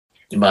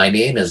My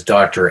name is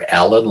Dr.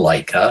 Alan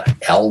Lycka,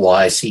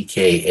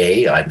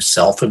 Lycka. I'm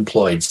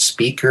self-employed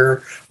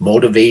speaker,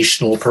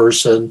 motivational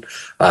person,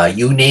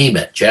 you name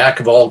it. Jack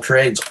of all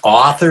trades,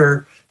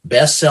 author,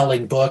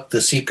 best-selling book,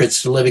 The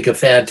Secrets to Living a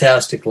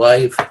Fantastic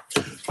Life,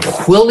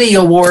 Quilly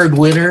Award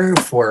winner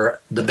for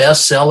the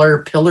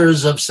bestseller,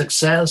 Pillars of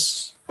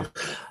Success.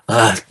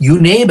 You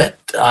name it.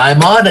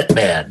 I'm on it,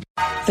 man.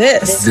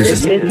 This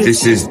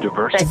is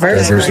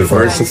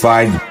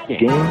Diversified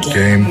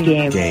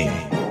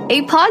Game.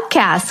 A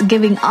podcast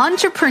giving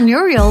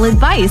entrepreneurial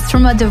advice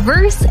from a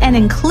diverse and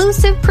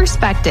inclusive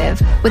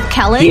perspective with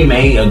Kellen. He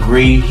may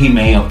agree, he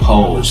may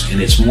oppose, and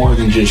it's more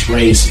than just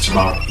race, it's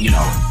about,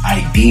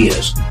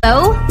 ideas.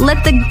 So,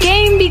 let the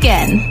game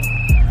begin.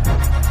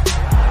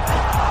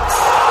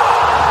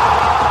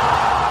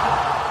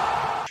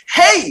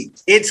 Hey,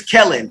 it's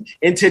Kellen,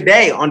 and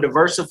today on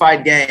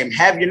Diversified Game,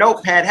 have your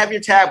notepad, have your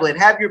tablet,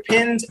 have your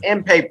pens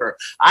and paper.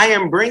 I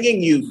am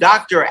bringing you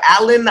Dr.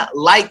 Alan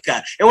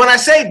Lycka. And when I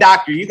say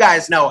doctor, you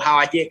guys know how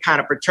I get kind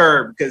of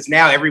perturbed because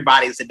now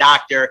everybody's a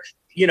doctor,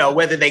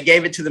 whether they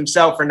gave it to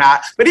themselves or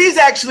not. But he's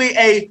actually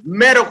a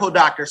medical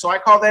doctor. So I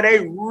call that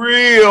a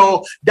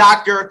real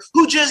doctor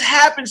who just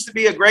happens to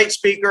be a great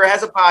speaker,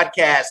 has a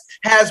podcast,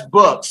 has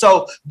books.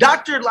 So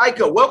Dr.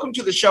 Lycka, welcome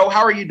to the show.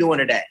 How are you doing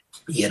today?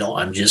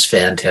 I'm just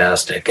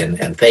fantastic.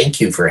 And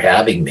thank you for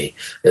having me.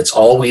 It's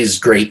always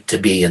great to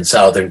be in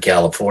Southern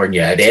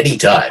California at any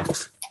time.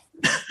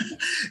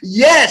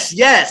 Yes.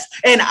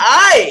 And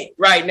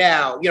right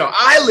now,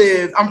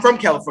 I'm from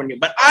California,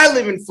 but I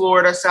live in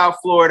Florida, South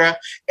Florida.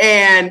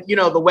 And,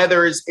 the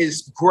weather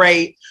is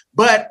great.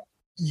 But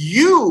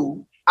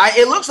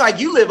it looks like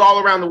you live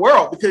all around the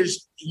world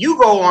because you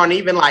go on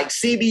even like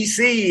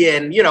CBC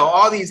and,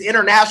 all these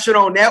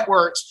international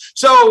networks.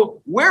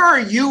 So where are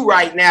you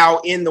right now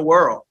in the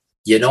world?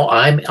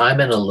 I'm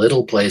in a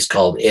little place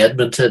called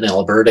Edmonton,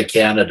 Alberta,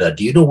 Canada.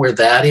 Do you know where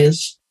that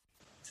is?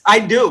 I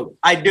do.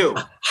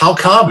 How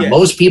come? Yeah.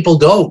 Most people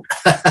don't.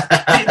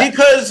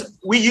 Because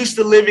we used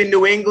to live in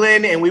New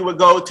England and we would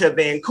go to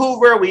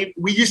Vancouver. We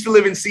used to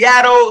live in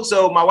Seattle.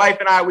 So my wife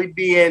and I would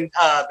be in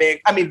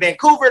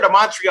Vancouver to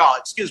Montreal,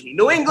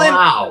 New England,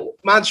 wow.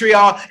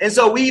 Montreal. And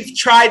so we've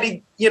tried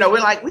to, we're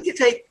like, we could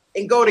take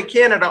and go to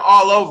Canada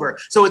all over.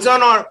 So it's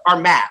on our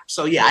map.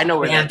 So yeah, I know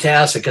where.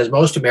 Fantastic. Because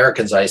most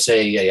Americans, I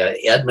say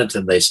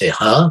Edmonton, they say,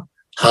 huh?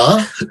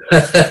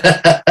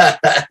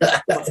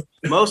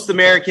 Most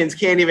Americans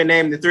can't even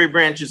name the three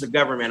branches of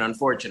government,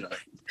 unfortunately.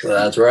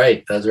 That's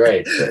right.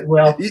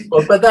 Well,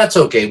 but that's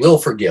okay. We'll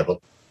forgive them.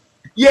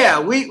 Yeah,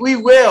 we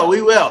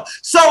will.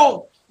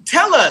 So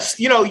tell us,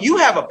 you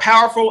have a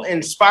powerful,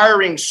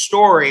 inspiring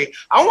story.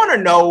 I want to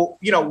know,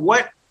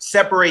 what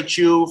separates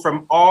you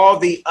from all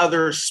the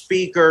other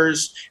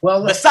speakers,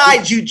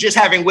 besides you just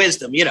having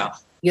wisdom,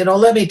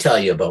 let me tell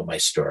you about my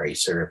story,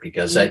 sir,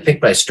 because I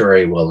think my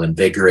story will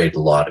invigorate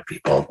a lot of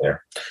people out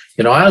there.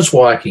 I was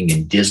walking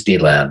in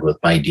Disneyland with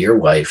my dear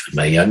wife and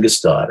my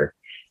youngest daughter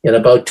in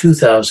about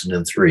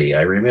 2003.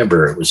 I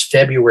remember it was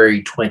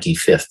February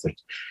 25th.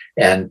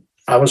 And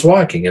I was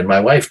walking and my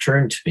wife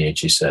turned to me and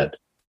she said,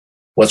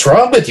 "What's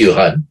wrong with you,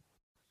 hon?"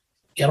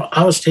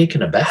 I was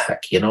taken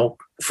aback.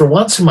 For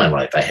once in my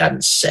life, I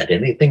hadn't said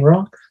anything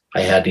wrong.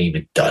 I hadn't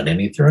even done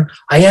anything wrong.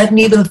 I hadn't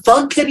even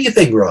thunk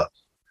anything wrong.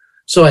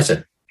 So I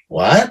said,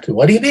 "What?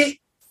 What do you mean?"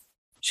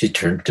 She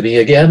turned to me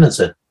again and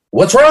said,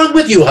 "What's wrong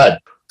with you, hon?"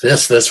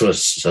 This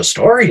was a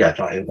story. I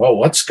thought, well,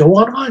 what's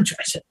going on?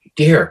 I said,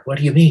 "Dear, what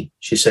do you mean?"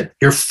 She said,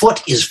 "Your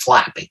foot is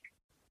flapping."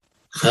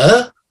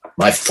 Huh?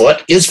 My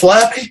foot is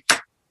flapping?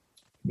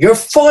 Your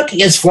foot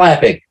is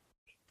flapping.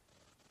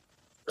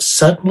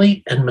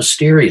 Suddenly and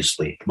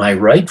mysteriously, my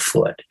right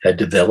foot had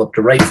developed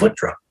a right foot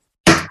drop.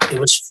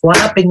 It was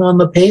flapping on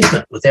the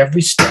pavement with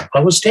every step I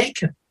was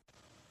taking.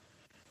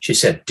 She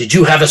said, "Did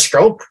you have a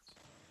stroke?"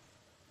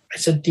 I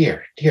said,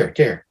 dear, you're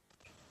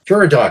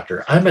a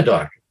doctor. I'm a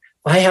doctor.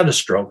 If I had a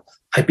stroke,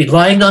 I'd be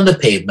lying on the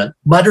pavement,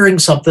 muttering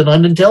something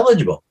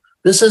unintelligible.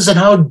 This isn't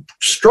how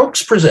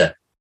strokes present.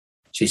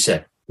 She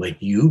said, "When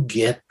you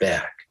get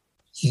back,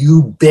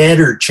 you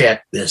better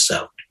check this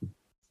out."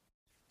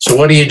 So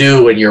what do you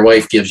do when your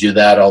wife gives you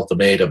that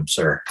ultimatum,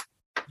 sir?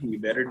 You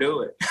better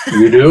do it.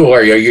 You do?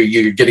 Or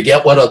you're going to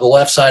get one on the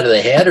left side of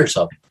the head or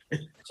something?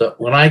 So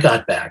when I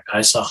got back, I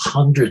saw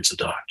hundreds of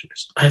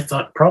doctors. I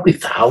thought probably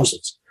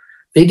thousands.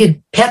 They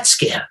did PET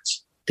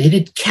scans. They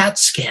did CAT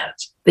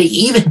scans. They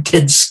even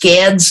did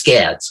scans.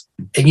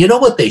 And you know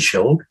what they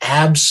showed?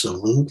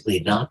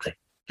 Absolutely nothing.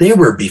 They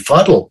were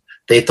befuddled.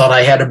 They thought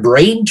I had a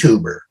brain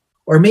tumor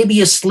or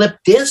maybe a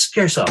slipped disc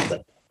or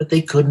something, but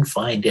they couldn't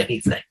find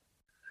anything.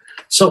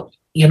 So,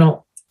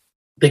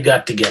 they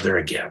got together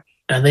again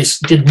and they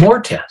did more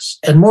tests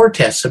and more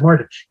tests and more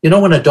tests.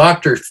 When a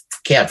doctor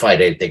can't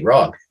find anything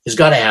wrong, he's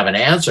got to have an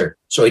answer.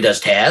 So he does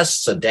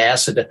tests and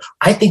tests. And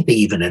I think they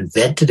even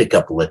invented a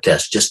couple of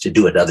tests just to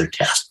do another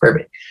test for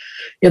me,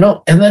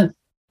 and then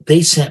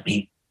they sent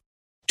me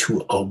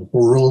to a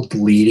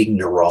world-leading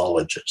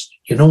neurologist.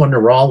 A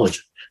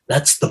neurologist,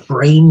 that's the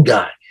brain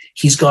guy.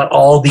 He's got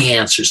all the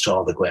answers to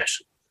all the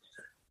questions.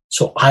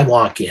 So I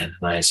walk in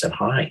and I said,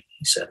 "Hi,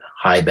 He said,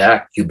 high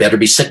back. You better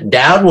be sitting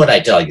down when I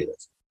tell you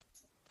this.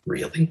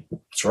 Really?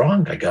 What's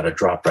wrong? I got a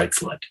drop right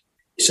foot.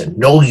 He said,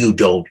 no, you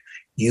don't.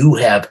 You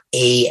have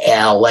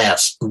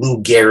ALS,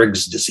 Lou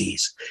Gehrig's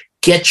disease.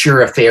 Get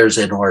your affairs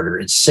in order.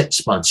 In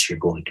 6 months, you're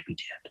going to be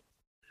dead.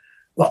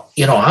 Well,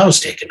 I was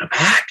taken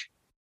aback.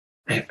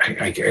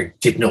 I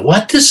didn't know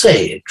what to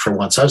say. For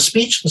once, I was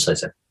speechless. I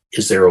said,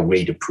 is there a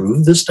way to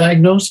prove this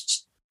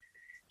diagnosis?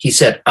 He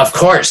said, of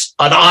course,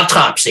 an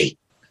autopsy.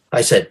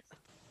 I said,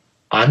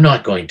 I'm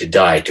not going to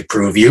die to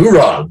prove you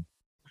wrong.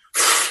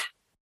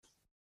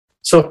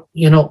 So,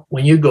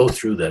 when you go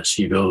through this,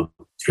 you go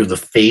through the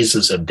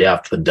phases of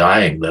death and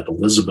dying that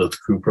Elizabeth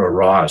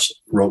Kubler-Ross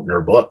wrote in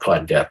her book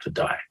on Death and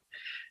Dying.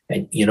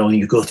 And,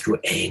 you go through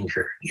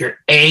anger. You're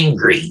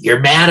angry. You're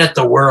mad at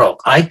the world.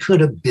 I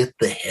could have bit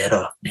the head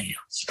off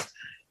nails.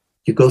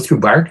 You go through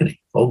bargaining.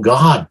 Oh,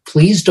 God,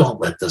 please don't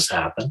let this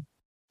happen.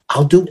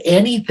 I'll do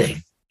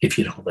anything if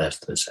you don't let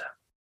this happen.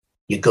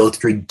 You go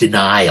through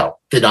denial.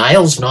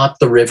 Denial's not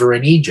the river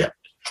in Egypt.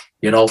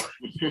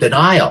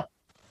 Denial.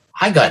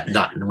 I got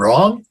nothing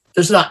wrong.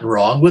 There's nothing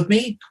wrong with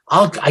me.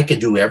 I can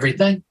do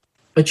everything.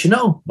 But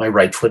my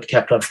right foot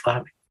kept on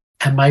flapping.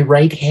 And my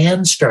right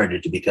hand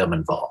started to become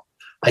involved.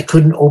 I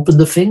couldn't open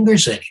the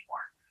fingers anymore.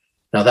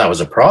 Now, that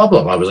was a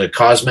problem. I was a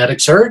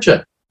cosmetic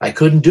surgeon. I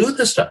couldn't do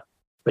this stuff.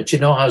 But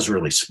I was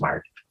really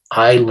smart.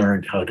 I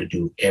learned how to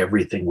do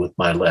everything with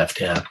my left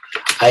hand.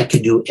 I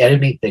could do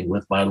anything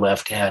with my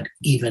left hand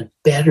even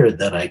better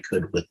than I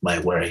could with my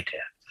right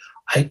hand.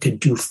 I could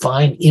do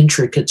fine,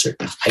 intricate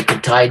circles. I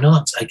could tie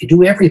knots. I could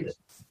do everything.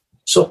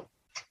 So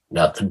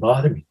nothing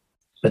bothered me.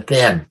 But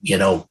then,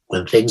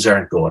 when things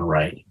aren't going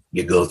right,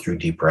 you go through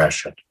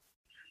depression.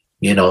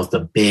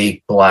 The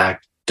big,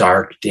 black,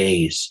 dark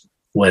days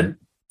when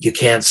you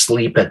can't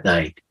sleep at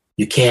night.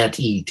 You can't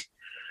eat.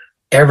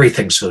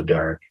 Everything's so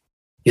dark.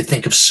 You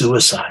think of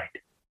suicide.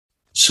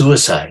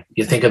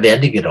 You think of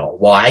ending it all.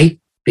 Why?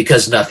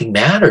 Because nothing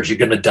matters. You're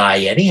going to die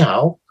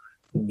anyhow.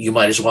 You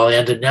might as well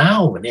end it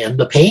now and end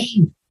the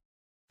pain.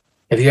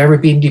 Have you ever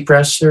been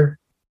depressed, sir?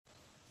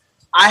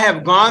 I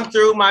have gone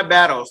through my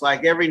battles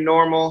like every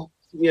normal,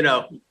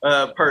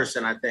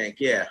 person, I think.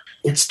 Yeah.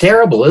 It's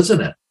terrible,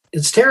 isn't it?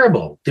 It's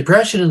terrible.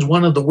 Depression is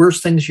one of the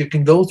worst things you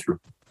can go through,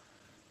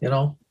 And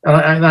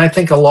I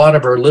think a lot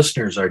of our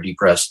listeners are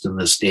depressed in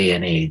this day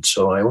and age.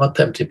 So I want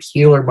them to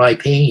hear my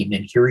pain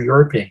and hear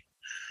your pain.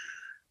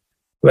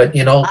 But,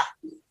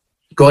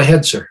 go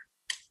ahead, sir.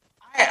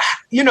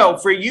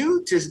 For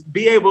you to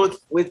be able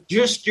with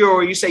just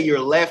your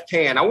left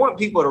hand, I want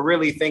people to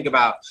really think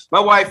about, my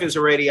wife is a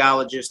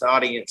radiologist, the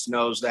audience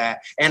knows that.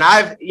 And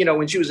I've,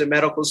 when she was in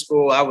medical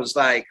school, I was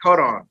like, hold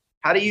on,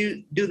 how do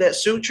you do that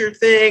suture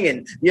thing?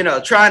 And,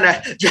 trying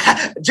to,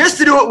 just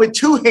to do it with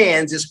two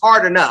hands is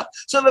hard enough.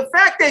 So the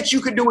fact that you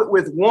could do it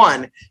with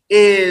one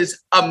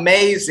is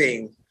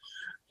amazing.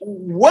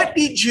 What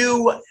did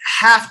you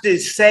have to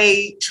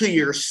say to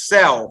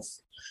yourself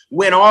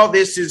when all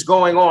this is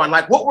going on?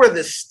 Like, what were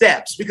the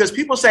steps? Because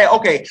people say,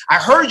 okay, I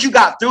heard you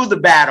got through the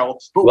battle,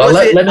 but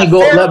let me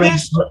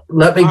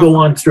go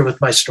on through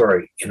with my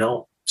story,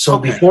 So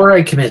okay. Before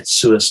I commit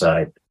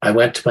suicide, I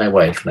went to my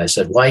wife and I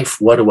said, wife,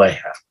 what do I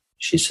have?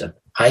 She said,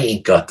 I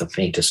ain't got the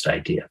faintest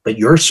idea, but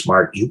you're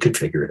smart. You can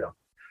figure it out.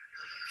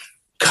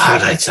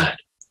 God, I thought,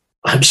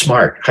 I'm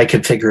smart. I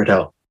can figure it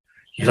out,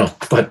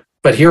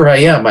 but here I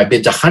am. I've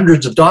been to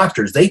hundreds of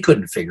doctors. They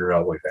couldn't figure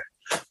out what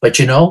that. But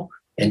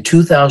in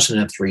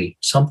 2003,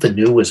 something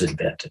new was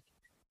invented.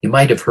 You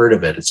might have heard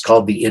of it. It's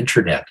called the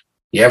internet.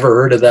 You ever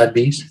heard of that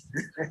beast?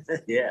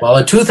 Yeah. Well,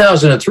 in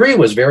 2003, it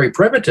was very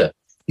primitive.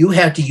 You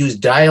had to use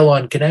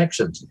dial-on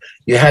connections.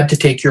 You had to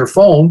take your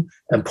phone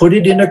and put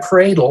it in a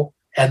cradle,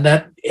 and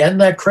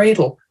that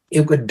cradle,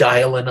 it would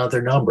dial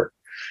another number.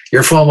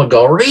 Your phone would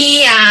go,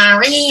 ria,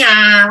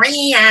 ria,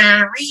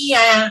 ria,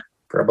 ria,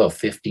 for about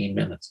 15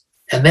 minutes.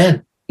 And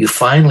then you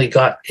finally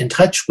got in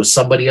touch with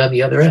somebody on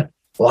the other end.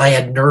 Well, I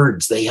had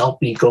nerds. They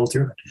helped me go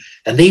through it.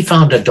 And they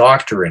found a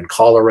doctor in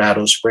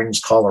Colorado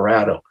Springs,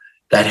 Colorado,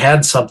 that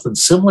had something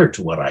similar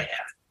to what I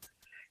had.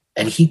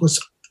 And he was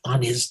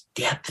on his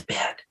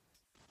deathbed.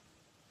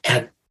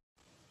 And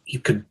you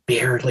could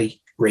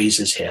barely raise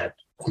his head.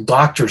 Well,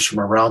 doctors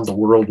from around the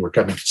world were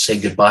coming to say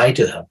goodbye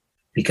to him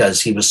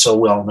because he was so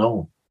well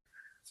known.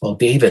 Well,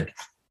 David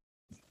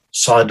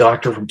saw a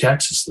doctor from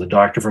Texas. The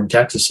doctor from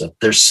Texas said,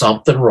 there's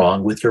something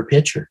wrong with your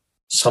picture.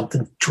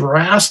 Something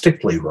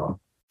drastically wrong.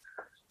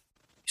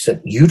 He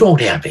said, you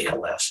don't have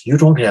ALS. You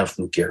don't have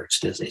Lou Gehrig's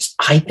disease.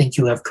 I think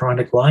you have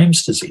chronic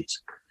Lyme's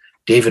disease.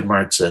 David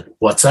Martz said,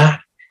 what's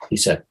that? He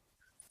said,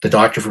 the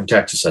doctor from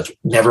Texas says,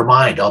 never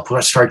mind. I'll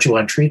start you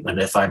on treatment.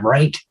 If I'm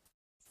right,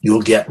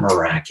 you'll get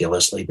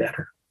miraculously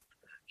better.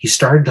 He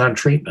started on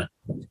treatment.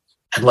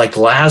 And like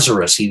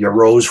Lazarus, he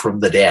arose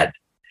from the dead.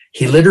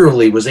 He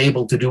literally was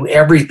able to do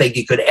everything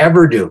he could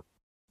ever do.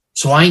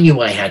 So I knew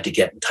I had to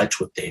get in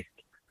touch with David.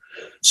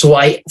 So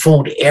I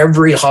phoned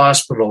every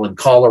hospital in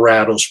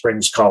Colorado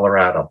Springs,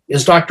 Colorado.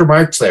 Is Dr.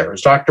 Martz there?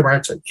 Is Dr.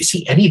 Martz there? You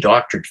see, any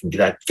doctor can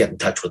get in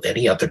touch with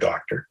any other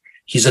doctor.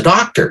 He's a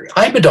doctor.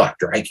 I'm a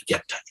doctor. I can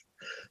get in touch.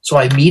 So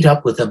I meet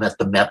up with him at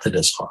the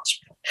Methodist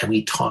Hospital, and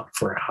we talked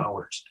for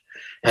hours.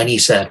 And he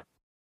said,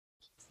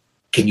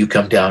 can you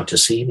come down to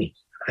see me?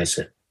 I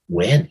said,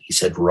 when? He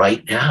said,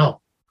 right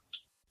now.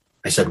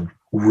 I said,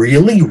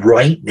 really,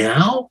 right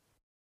now?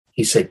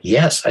 He said,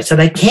 yes. I said,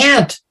 I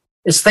can't.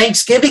 It's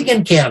Thanksgiving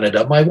in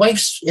Canada. My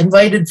wife's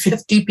invited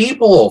 50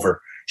 people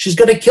over. She's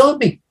going to kill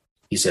me.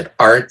 He said,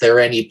 aren't there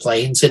any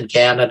planes in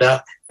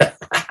Canada?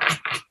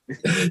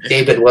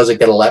 David wasn't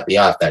going to let me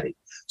off that.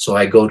 So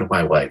I go to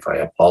my wife. I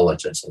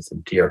apologize. I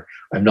said, dear,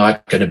 I'm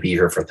not going to be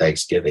here for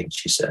Thanksgiving.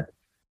 She said,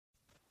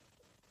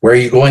 where are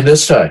you going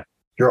this time?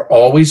 You're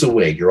always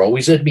away. You're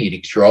always at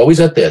meetings. You're always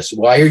at this.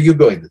 Why are you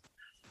going?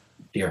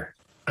 Dear,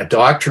 a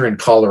doctor in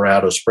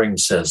Colorado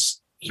Springs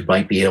says he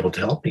might be able to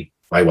help me.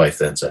 My wife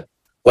then said,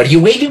 what are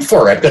you waiting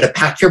for? I'm going to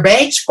pack your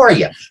bags for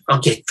you.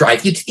 I'll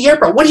drive you to the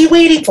airport. What are you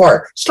waiting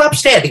for? Stop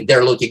standing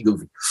there looking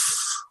goofy.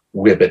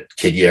 Whippet,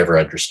 can you ever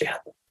understand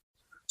them?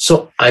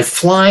 So I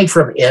fly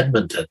from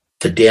Edmonton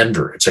to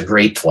Denver. It's a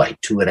great flight,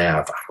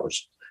 2.5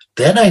 hours.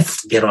 Then I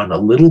get on a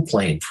little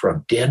plane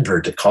from Denver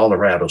to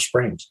Colorado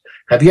Springs.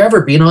 Have you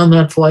ever been on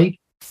that flight?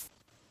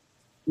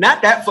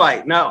 Not that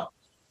flight, no.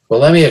 Well,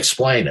 let me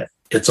explain it.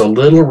 It's a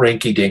little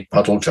rinky-dink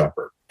puddle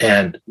jumper.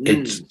 And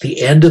it's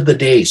the end of the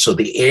day, so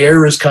the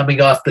air is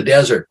coming off the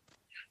desert.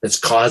 It's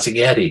causing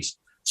eddies.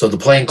 So the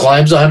plane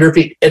climbs 100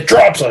 feet, it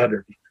drops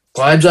 100 feet.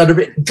 Climbs 100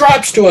 feet, it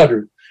drops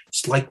 200.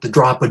 It's like the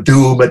drop of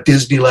doom at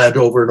Disneyland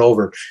over and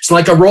over. It's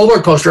like a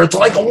roller coaster. It's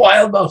like a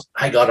wild mouse.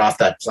 I got off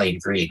that plane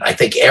green. I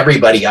think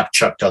everybody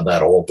upchucked on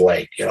that old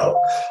plane,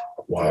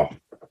 Wow.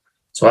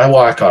 So I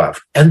walk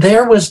off. And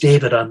there was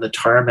David on the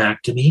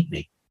tarmac to meet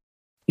me.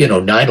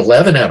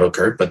 9/11 had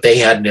occurred, but they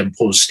hadn't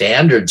imposed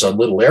standards on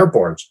little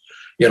airports.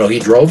 He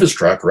drove his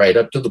truck right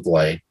up to the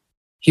plane.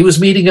 He was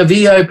meeting a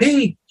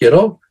VIP,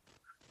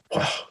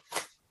 Wow.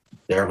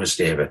 There was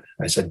David.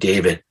 I said,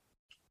 David.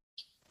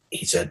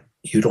 He said,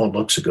 you don't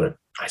look so good.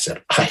 I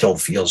said, I don't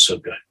feel so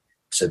good.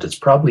 He said, it's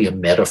probably a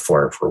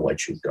metaphor for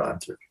what you've gone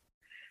through.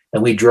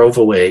 And we drove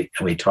away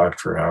and we talked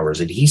for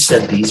hours. And he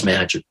said these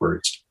magic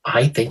words,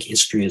 I think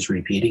history is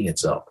repeating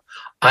itself.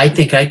 I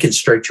think I can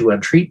start you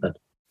on treatment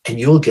and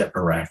you'll get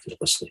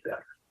miraculously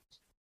better.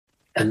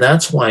 And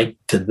that's why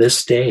to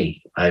this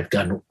day, I've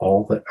done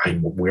all that.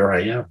 I'm where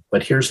I am.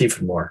 But here's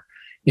even more.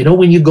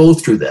 When you go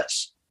through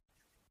this,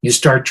 you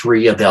start to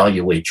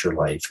reevaluate your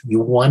life.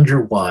 You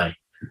wonder why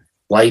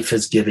life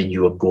has given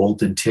you a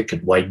golden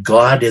ticket, why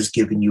God has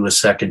given you a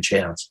second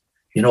chance.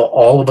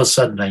 All of a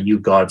sudden I knew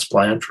God's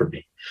plan for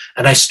me.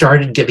 And I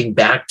started giving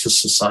back to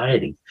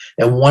society.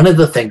 And one of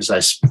the things I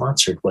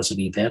sponsored was an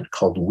event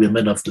called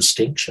Women of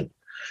Distinction,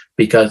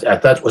 because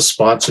that was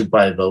sponsored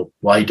by the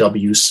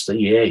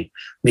YWCA.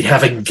 We'd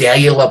have a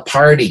gala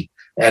party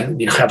and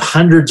we'd have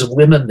hundreds of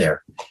women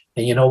there.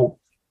 And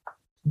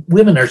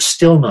women are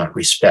still not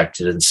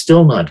respected and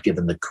still not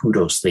given the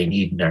kudos they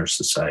need in our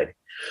society.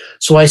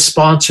 So I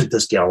sponsored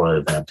this gala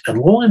event, and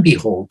lo and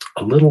behold,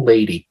 a little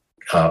lady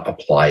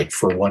applied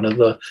for one of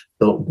the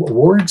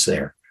awards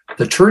there,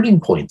 the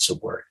Turning Points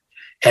Award,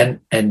 and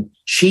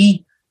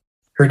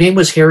her name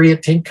was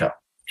Harriet Tinka,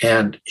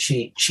 and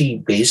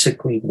she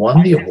basically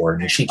won the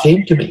award. And she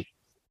came to me,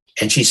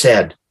 and she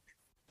said,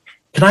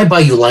 "Can I buy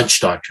you lunch,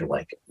 Dr.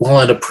 Like?" Well,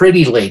 and a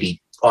pretty lady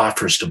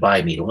offers to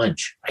buy me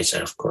lunch. I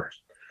said, "Of course."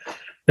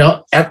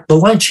 Now, at the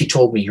lunch, she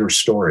told me her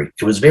story.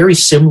 It was very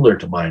similar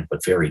to mine,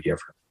 but very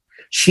different.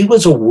 She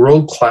was a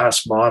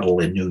world-class model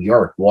in New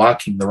York,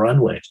 walking the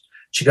runways.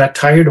 She got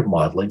tired of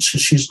modeling, so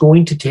she's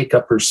going to take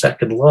up her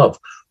second love,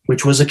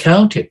 which was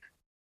accounting.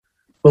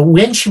 But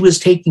when she was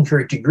taking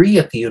her degree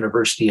at the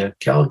University of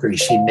Calgary,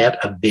 she met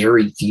a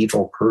very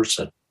evil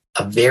person,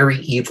 a very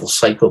evil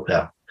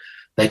psychopath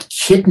that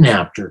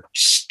kidnapped her,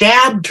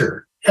 stabbed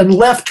her, and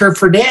left her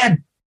for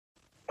dead.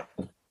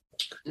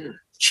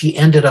 She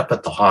ended up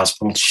at the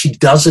hospital. She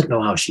doesn't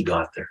know how she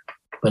got there.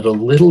 But a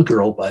little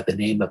girl by the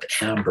name of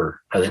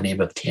Amber, by the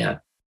name of 10,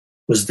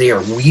 was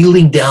there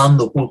wheeling down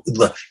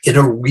in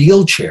a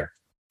wheelchair.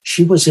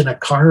 She was in a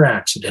car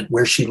accident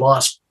where she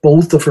lost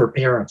both of her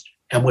parents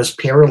and was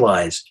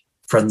paralyzed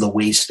from the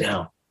waist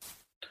down.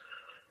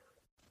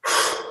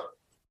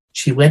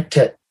 She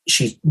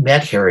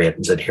met Harriet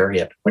and said,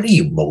 "Harriet, what are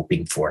you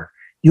moping for?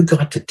 You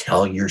got to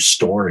tell your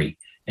story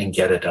and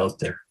get it out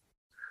there."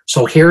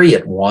 So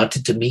Harriet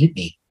wanted to meet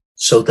me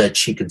so that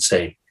she could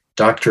say,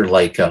 "Dr.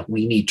 Laika,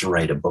 we need to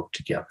write a book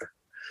together."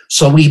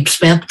 So we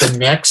spent the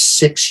next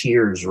 6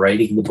 years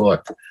writing the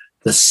book,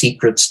 The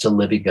Secrets to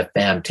Living a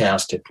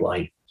Fantastic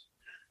Life.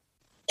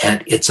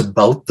 And it's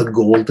about the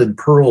golden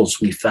pearls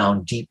we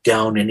found deep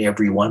down in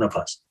every one of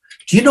us.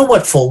 Do you know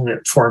what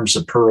forms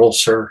a pearl,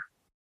 sir?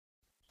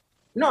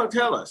 No,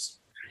 tell us.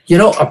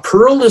 A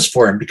pearl is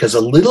formed because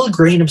a little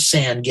grain of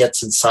sand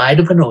gets inside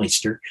of an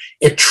oyster.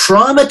 It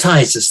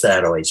traumatizes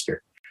that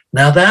oyster.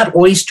 Now, that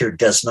oyster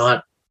does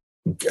not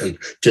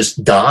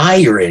just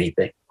die or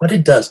anything. What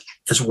it does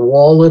is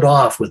wall it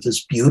off with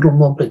this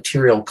beautiful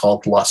material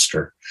called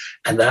luster.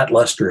 And that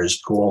luster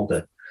is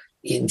golden.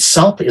 In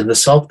the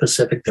South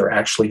Pacific, there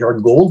actually are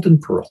golden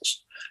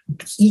pearls.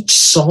 Each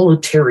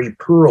solitary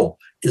pearl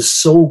is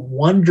so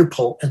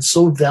wonderful and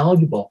so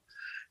valuable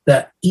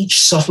that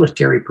each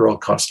solitary pearl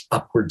costs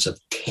upwards of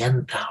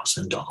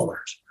 $10,000.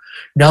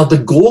 Now, the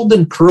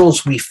golden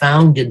pearls we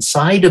found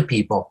inside of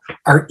people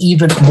are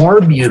even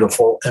more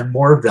beautiful and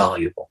more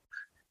valuable.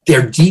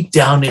 They're deep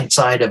down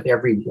inside of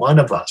every one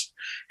of us.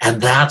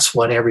 And that's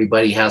what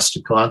everybody has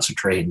to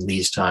concentrate in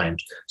these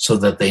times so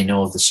that they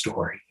know the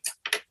story.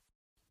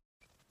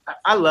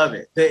 I love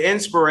it. The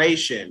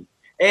inspiration.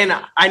 And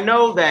I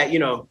know that,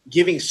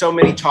 giving so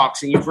many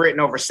talks, and you've written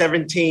over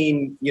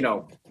 17,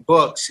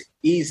 books,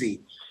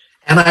 easy.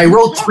 And I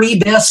wrote 3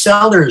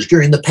 bestsellers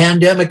during the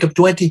pandemic of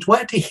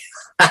 2020.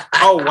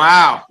 Oh,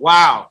 wow.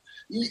 Wow.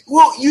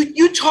 Well,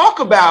 you talk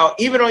about,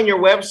 even on your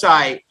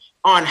website,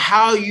 on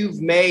how you've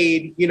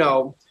made,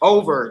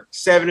 over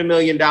 $70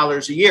 million a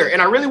year.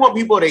 And I really want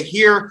people to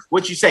hear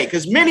what you say,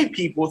 because many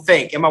people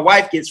think, and my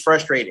wife gets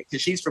frustrated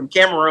because she's from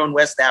Cameroon,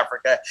 West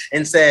Africa,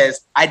 and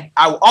says, I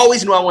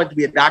always knew I wanted to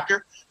be a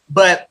doctor.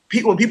 But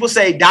when people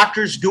say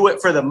doctors do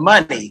it for the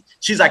money,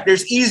 she's like,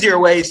 there's easier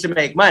ways to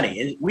make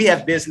money. And we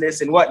have business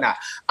and whatnot.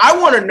 I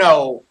want to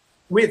know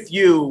with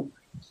you,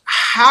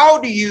 how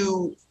do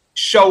you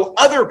show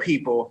other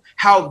people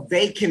how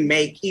they can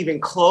make even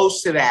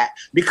close to that?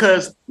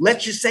 Because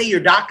let's just say your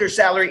doctor's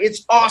salary,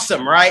 it's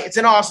awesome, right? It's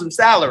an awesome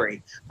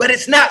salary, but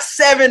it's not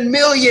 $7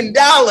 million.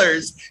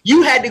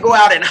 You had to go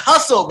out and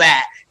hustle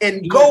that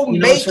and go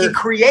make and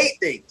create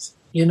things.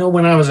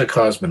 When I was a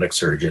cosmetic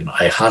surgeon,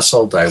 I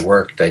hustled, I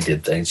worked, I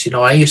did things.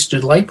 I used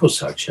to do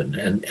liposuction,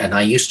 and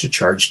I used to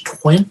charge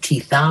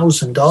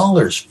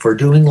 $20,000 for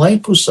doing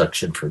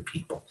liposuction for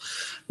people.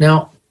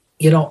 Now,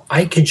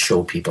 I can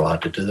show people how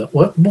to do that.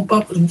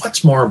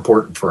 What's more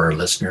important for our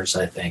listeners,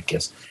 I think,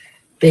 is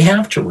they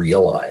have to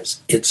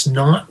realize it's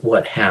not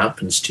what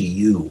happens to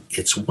you.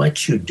 It's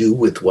what you do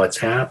with what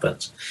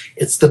happens.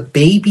 It's the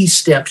baby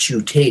steps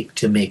you take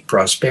to make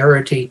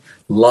prosperity,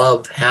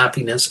 love,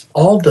 happiness,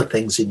 all the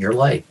things in your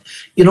life.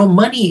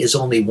 Money is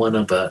only one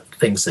of the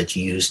things that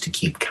you use to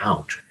keep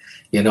count.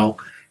 You don't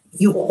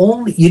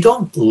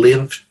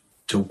live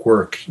to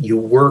work. You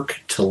work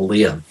to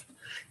live.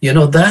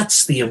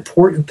 That's the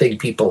important thing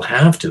people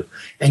have to.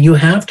 And you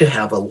have to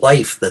have a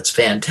life that's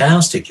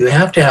fantastic. You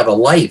have to have a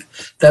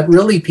life that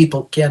really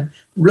people can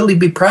really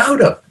be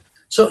proud of.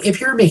 So if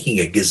you're making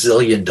 $1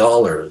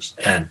 gazillion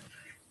and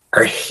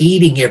are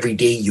hating every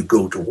day you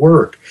go to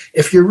work,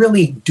 if you're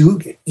really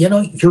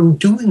you're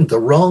doing the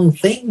wrong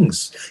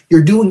things.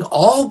 You're doing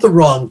all the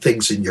wrong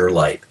things in your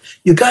life.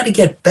 You got to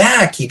get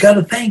back. You got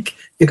to think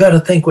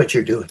what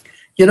you're doing.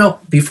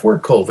 Before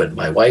COVID,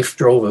 my wife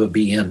drove a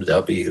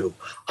BMW.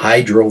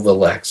 I drove a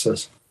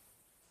Lexus.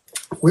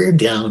 We're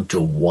down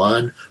to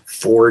one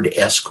Ford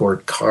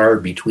Escort car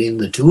between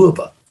the two of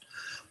us.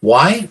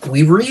 Why?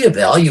 We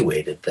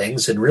reevaluated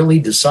things and really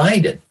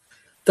decided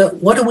that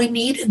what do we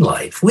need in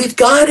life? We've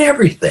got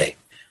everything.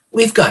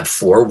 We've got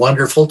 4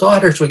 wonderful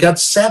daughters. We've got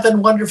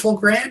 7 wonderful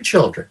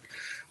grandchildren.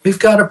 We've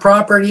got a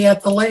property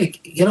at the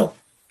lake.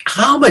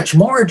 How much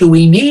more do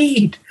we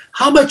need?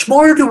 How much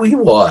more do we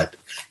want?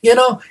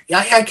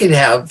 I could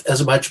have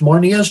as much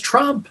money as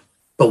Trump,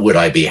 but would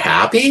I be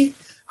happy?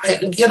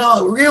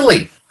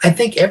 Really, I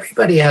think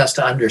everybody has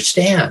to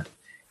understand.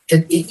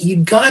 You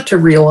got to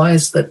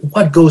realize that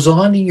what goes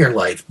on in your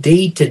life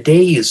day to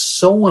day is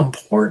so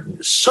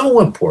important,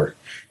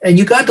 and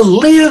you got to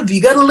live.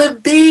 You got to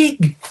live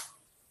big.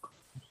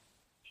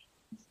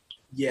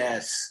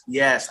 Yes.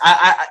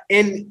 I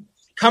and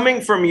coming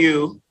from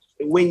you,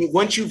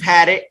 once you've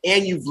had it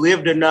and you've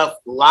lived enough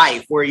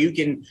life where you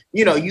can,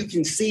 you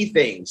can see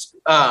things.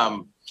 I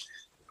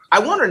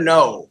want to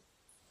know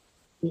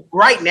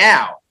right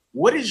now,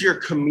 what is your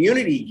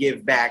community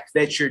give back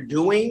that you're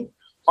doing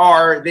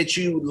or that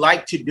you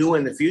like to do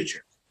in the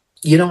future?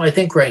 I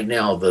think right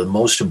now the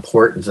most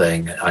important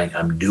thing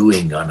I'm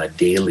doing on a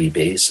daily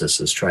basis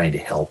is trying to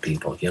help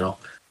people.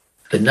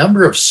 The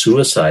number of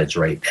suicides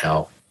right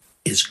now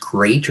is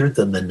greater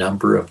than the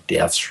number of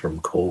deaths from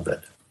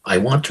COVID. I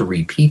want to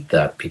repeat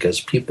that because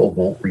people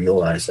won't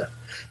realize that.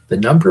 The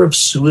number of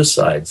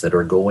suicides that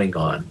are going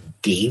on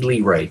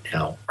daily right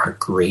now are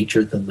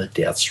greater than the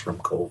deaths from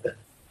COVID.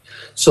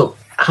 So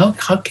how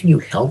can you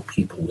help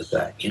people with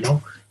that?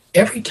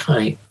 Every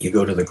time you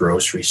go to the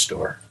grocery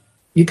store,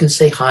 you can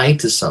say hi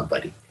to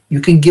somebody.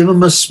 You can give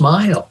them a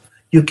smile.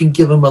 You can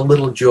give them a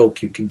little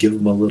joke. You can give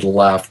them a little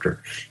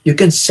laughter. You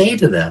can say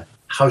to them,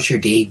 how's your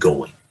day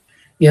going?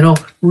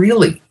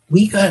 Really,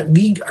 we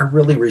are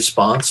really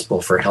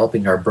responsible for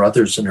helping our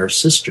brothers and our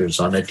sisters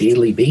on a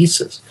daily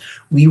basis.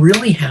 We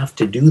really have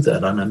to do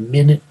that on a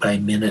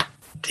minute-by-minute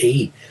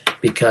day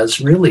because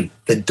really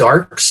the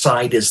dark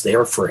side is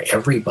there for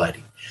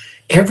everybody.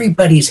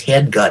 Everybody's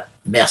head got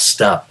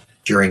messed up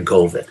during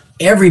COVID.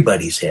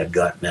 Everybody's head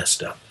got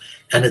messed up,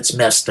 and it's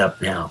messed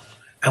up now.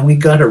 And we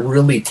got to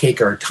really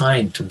take our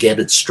time to get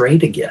it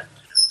straight again.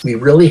 We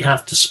really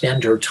have to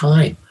spend our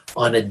time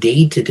on a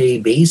day-to-day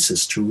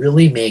basis to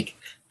really make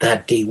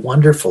that day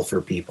wonderful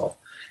for people.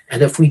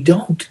 And if we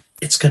don't,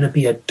 it's going to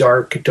be a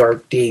dark,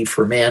 dark day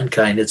for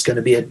mankind. It's going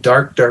to be a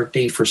dark, dark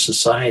day for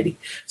society.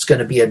 It's going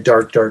to be a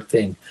dark, dark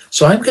thing.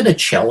 So I'm going to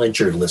challenge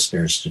your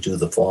listeners to do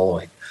the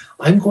following.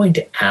 I'm going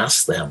to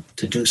ask them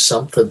to do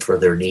something for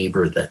their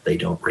neighbor that they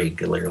don't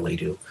regularly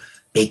do.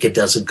 Bake a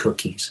dozen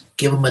cookies.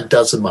 Give them a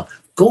dozen.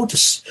 Go to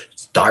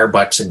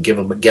Starbucks and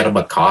get them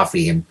a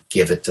coffee and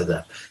give it to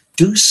them.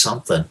 Do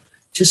something.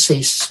 Just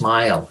say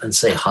smile and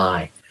say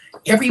hi.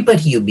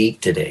 Everybody you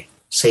meet today,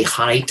 say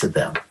hi to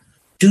them.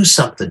 Do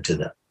something to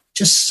them.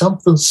 Just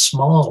something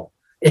small.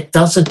 It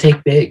doesn't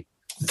take big.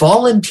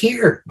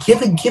 Volunteer.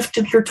 Give a gift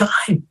of your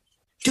time.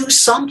 Do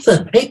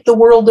something. Make the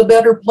world a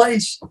better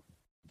place.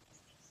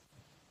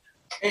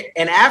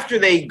 And after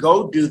they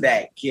go do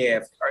that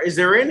gift, is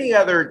there any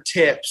other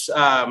tips?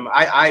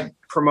 I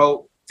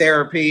promote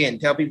therapy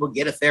and tell people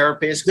get a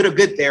therapist, get a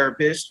good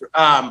therapist.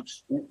 Do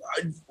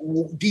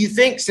you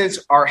think, since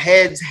our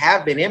heads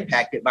have been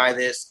impacted by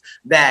this,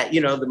 that,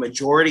 the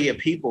majority of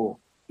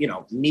people,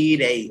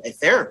 need a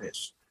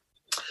therapist?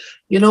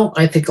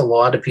 I think a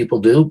lot of people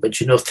do, but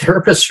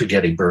therapists are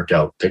getting burnt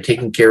out. They're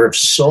taking care of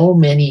so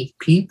many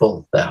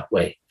people that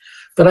way.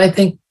 But I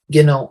think,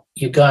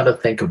 you got to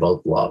think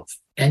about love.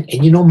 And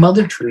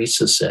Mother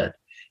Teresa said,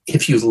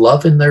 if you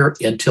love in there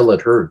until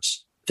it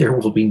hurts, there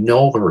will be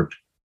no hurt,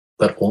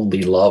 but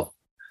only love.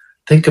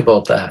 Think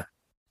about that.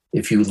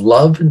 If you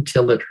love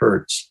until it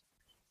hurts,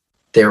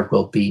 there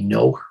will be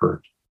no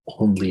hurt,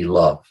 only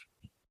love.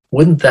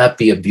 Wouldn't that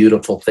be a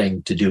beautiful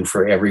thing to do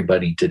for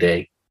everybody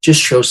today?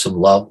 Just show some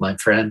love, my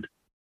friend.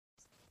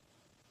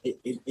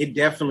 It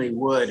definitely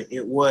would.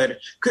 It would.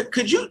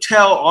 Could you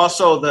tell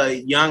also the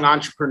young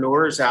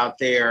entrepreneurs out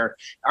there,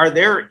 are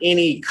there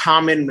any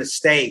common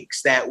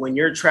mistakes that when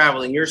you're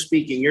traveling, you're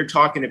speaking, you're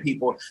talking to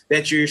people,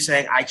 that you're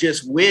saying, I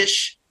just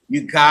wish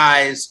you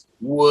guys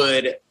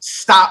would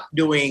stop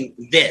doing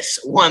this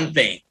one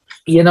thing?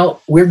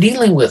 We're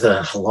dealing with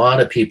a lot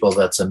of people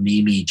that's a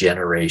me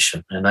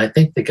generation. And I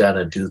think they got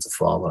to do the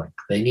following.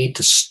 They need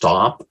to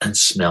stop and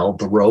smell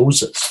the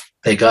roses.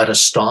 They got to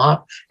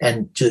stop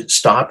and to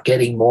stop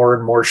getting more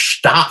and more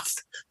stuff.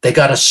 They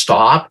got to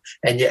stop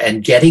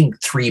and getting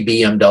 3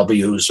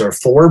 BMWs or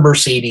 4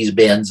 Mercedes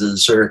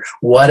Benzes or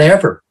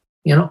whatever.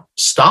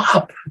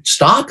 Stop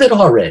it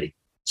already.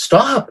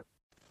 Stop.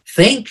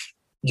 Think.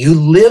 You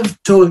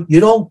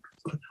don't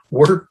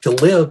work to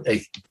live.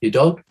 You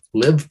don't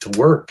live to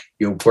work.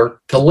 You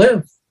work to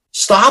live.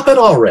 Stop it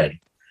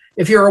already.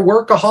 If you're a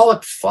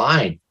workaholic,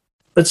 fine.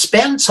 But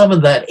spend some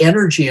of that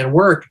energy and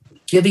work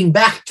giving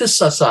back to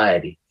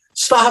society.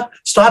 Stop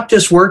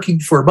just working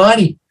for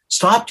money.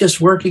 Stop just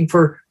working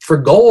for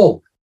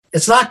gold.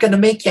 It's not going to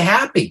make you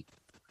happy.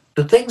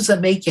 The things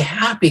that make you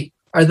happy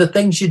are the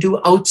things you do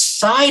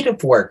outside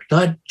of work,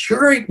 not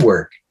during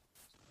work.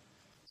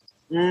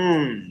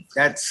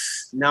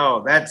 That's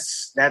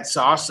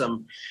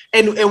awesome.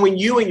 And when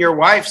you and your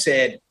wife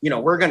said,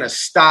 we're going to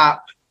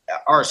stop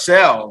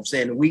ourselves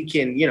and we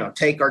can,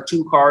 take our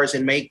 2 cars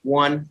and make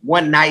one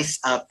nice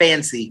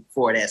fancy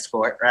Ford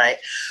Escort, right?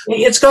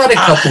 It's got a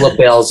couple of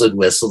bells and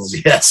whistles,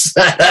 yes.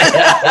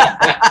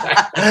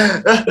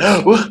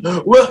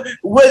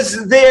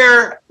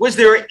 Was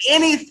there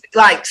any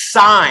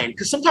sign?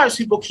 Because sometimes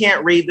people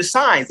can't read the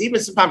signs. Even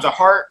sometimes a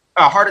heart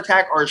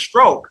attack or a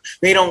stroke,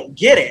 they don't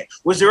get it.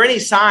 Was there any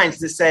signs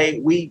to say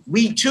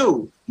we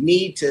too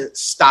need to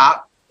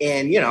stop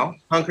and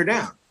hunker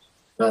down?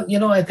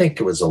 Well, I think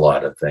it was a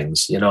lot of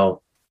things.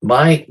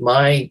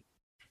 My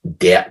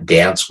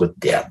dance with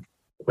death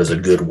was a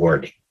good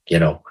warning.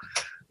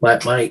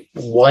 My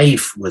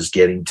wife was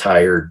getting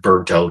tired,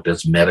 burnt out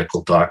as a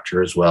medical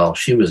doctor as well.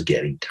 She was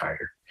getting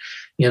tired.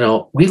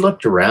 We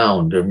looked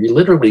around and we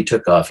literally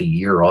took off a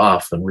year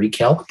off and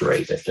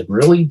recalibrated and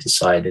really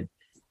decided,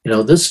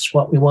 this is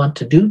what we want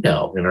to do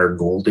now in our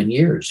golden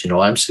years.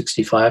 I'm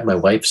 65, my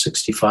wife's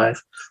 65.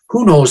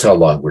 Who knows how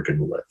long we're going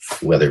to live,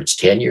 whether it's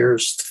 10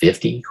 years,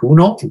 50, who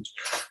knows?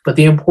 But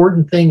the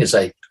important thing is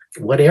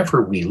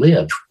whatever we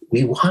live,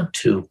 we want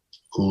to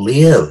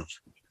live.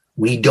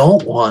 We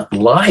don't want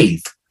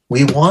life.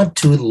 We want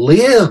to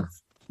live,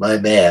 my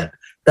man.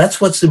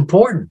 That's what's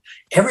important.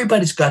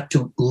 Everybody's got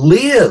to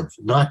live,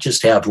 not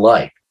just have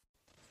life.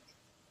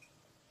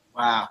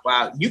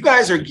 Wow. You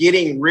guys are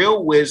getting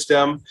real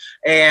wisdom,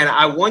 and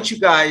I want you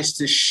guys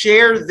to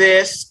share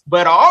this,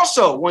 but I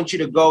also want you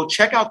to go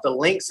check out the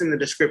links in the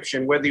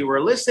description, whether you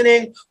are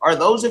listening or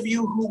those of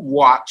you who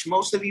watch.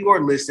 Most of you are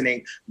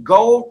listening.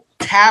 Go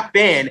tap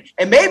in,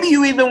 and maybe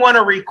you even want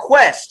to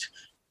request,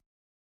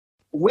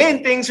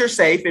 when things are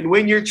safe and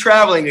when you're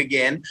traveling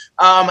again,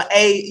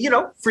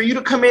 for you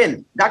to come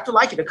in, Dr.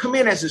 Likey, to come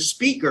in as a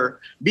speaker,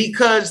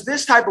 because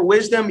this type of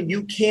wisdom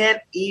you can't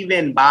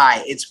even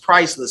buy. It's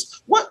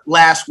priceless. What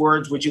last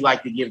words would you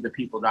like to give the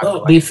people, Dr.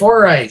 Likey?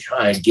 Before I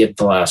give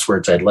the last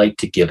words, I'd like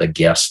to give a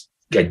gift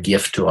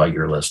to all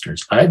your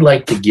listeners. I'd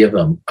like to give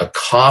them a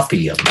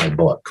copy of my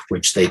book,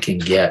 which they can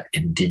get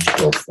in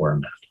digital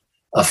format,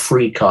 a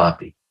free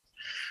copy.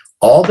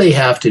 All they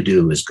have to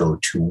do is go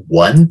to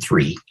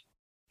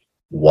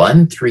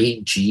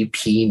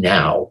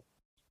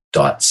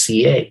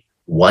 13gpnow.ca,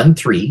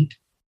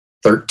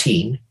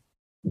 13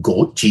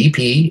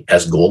 GP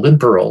as Golden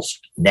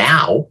Pearls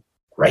now,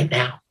 right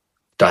now,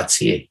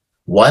 .ca.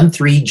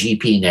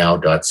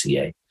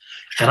 13gpnow.ca.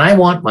 And I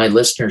want my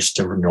listeners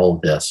to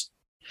know this.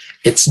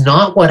 It's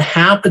not what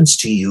happens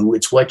to you,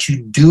 it's what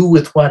you do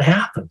with what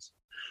happens.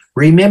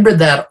 Remember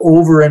that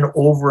over and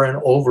over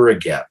and over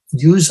again.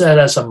 Use that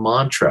as a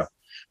mantra.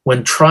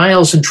 When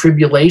trials and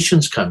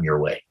tribulations come your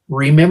way,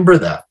 remember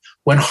that.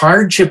 When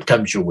hardship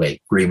comes your way,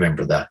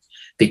 remember that.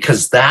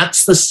 Because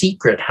that's the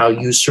secret how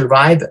you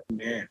survive it.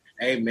 Amen.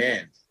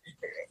 Amen.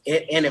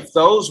 And if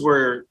those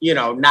were,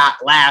 not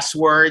last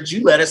words,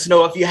 you let us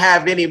know if you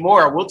have any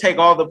more. We'll take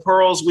all the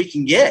pearls we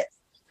can get.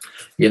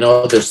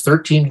 There's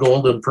 13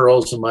 golden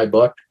pearls in my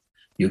book.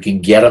 You can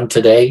get them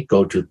today.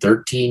 Go to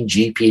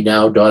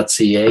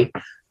 13gpnow.ca,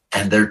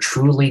 and they're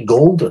truly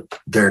golden.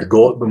 They're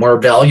more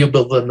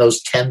valuable than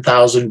those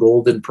 10,000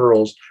 golden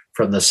pearls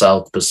from the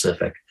South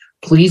Pacific.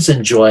 Please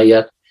enjoy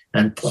it,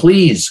 and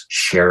please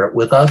share it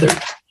with others.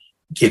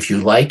 If you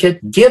like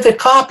it, give a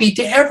copy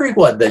to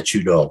everyone that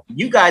you know.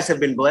 You guys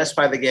have been blessed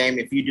by the game.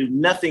 If you do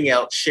nothing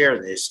else,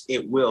 share this.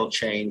 It will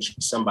change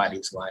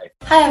somebody's life.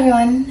 Hi,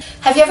 everyone.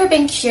 Have you ever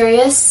been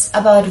curious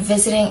about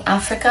visiting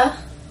Africa?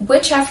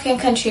 Which African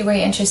country were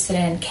you interested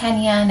in?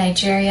 Kenya,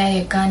 Nigeria,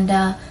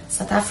 Uganda,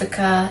 South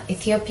Africa,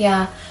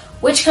 Ethiopia?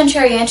 Which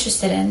country are you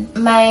interested in?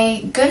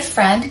 My good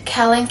friend,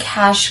 Kellen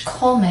Cash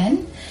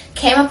Coleman,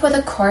 came up with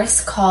a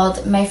course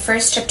called My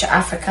First Trip to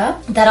Africa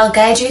that'll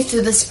guide you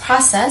through this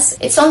process.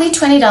 It's only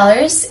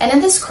 $20, and in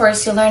this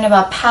course you'll learn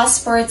about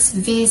passports,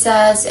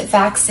 visas,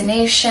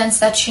 vaccinations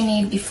that you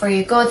need before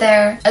you go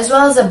there, as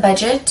well as a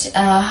budget,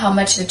 how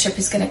much the trip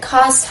is going to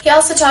cost. He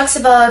also talks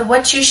about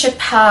what you should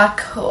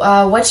pack,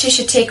 what you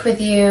should take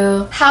with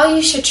you, how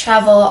you should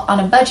travel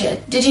on a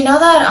budget. Did you know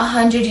that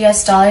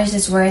 $100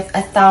 is worth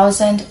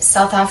 1,000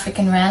 South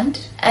African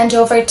rand and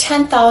over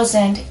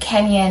 10,000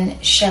 Kenyan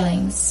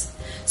shillings?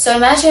 So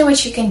imagine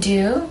what you can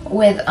do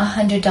with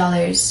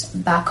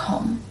 $100 back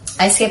home.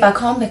 I say back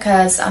home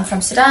because I'm from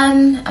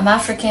Sudan, I'm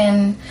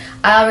African,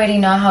 I already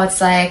know how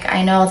it's like.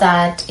 I know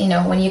that,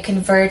 when you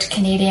convert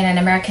Canadian and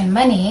American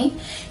money,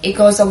 it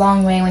goes a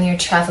long way when you're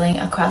traveling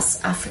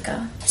across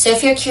Africa. So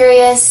if you're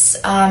curious,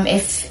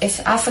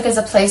 if Africa is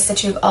a place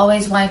that you've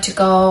always wanted to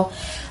go,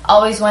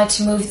 always wanted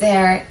to move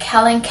there,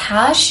 Kellen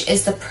Cash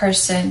is the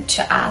person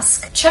to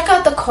ask. Check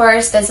out the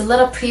course. There's a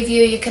little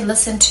preview you can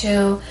listen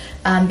to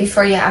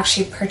before you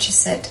actually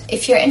purchase it.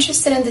 If you're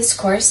interested in this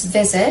course,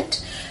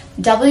 visit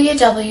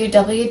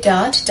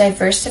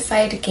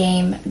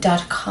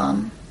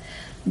www.diversifiedgame.com.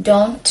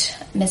 Don't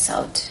miss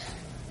out.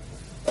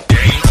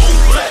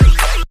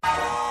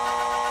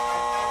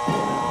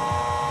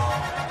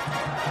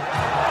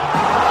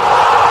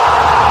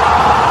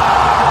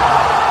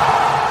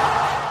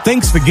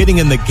 Thanks for getting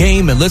in the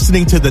game and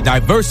listening to the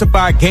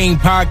Diversified Game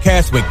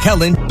Podcast with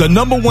Kellen, the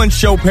 #1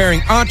 show pairing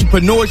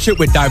entrepreneurship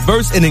with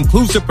diverse and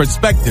inclusive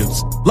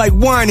perspectives like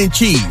wine and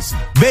cheese,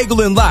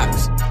 bagel and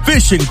lox,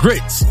 fish and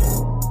grits.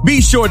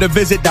 Be sure to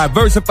visit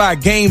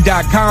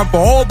diversifiedgame.com for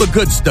all the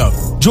good stuff.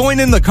 Join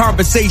in the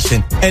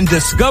conversation and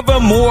discover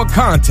more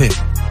content.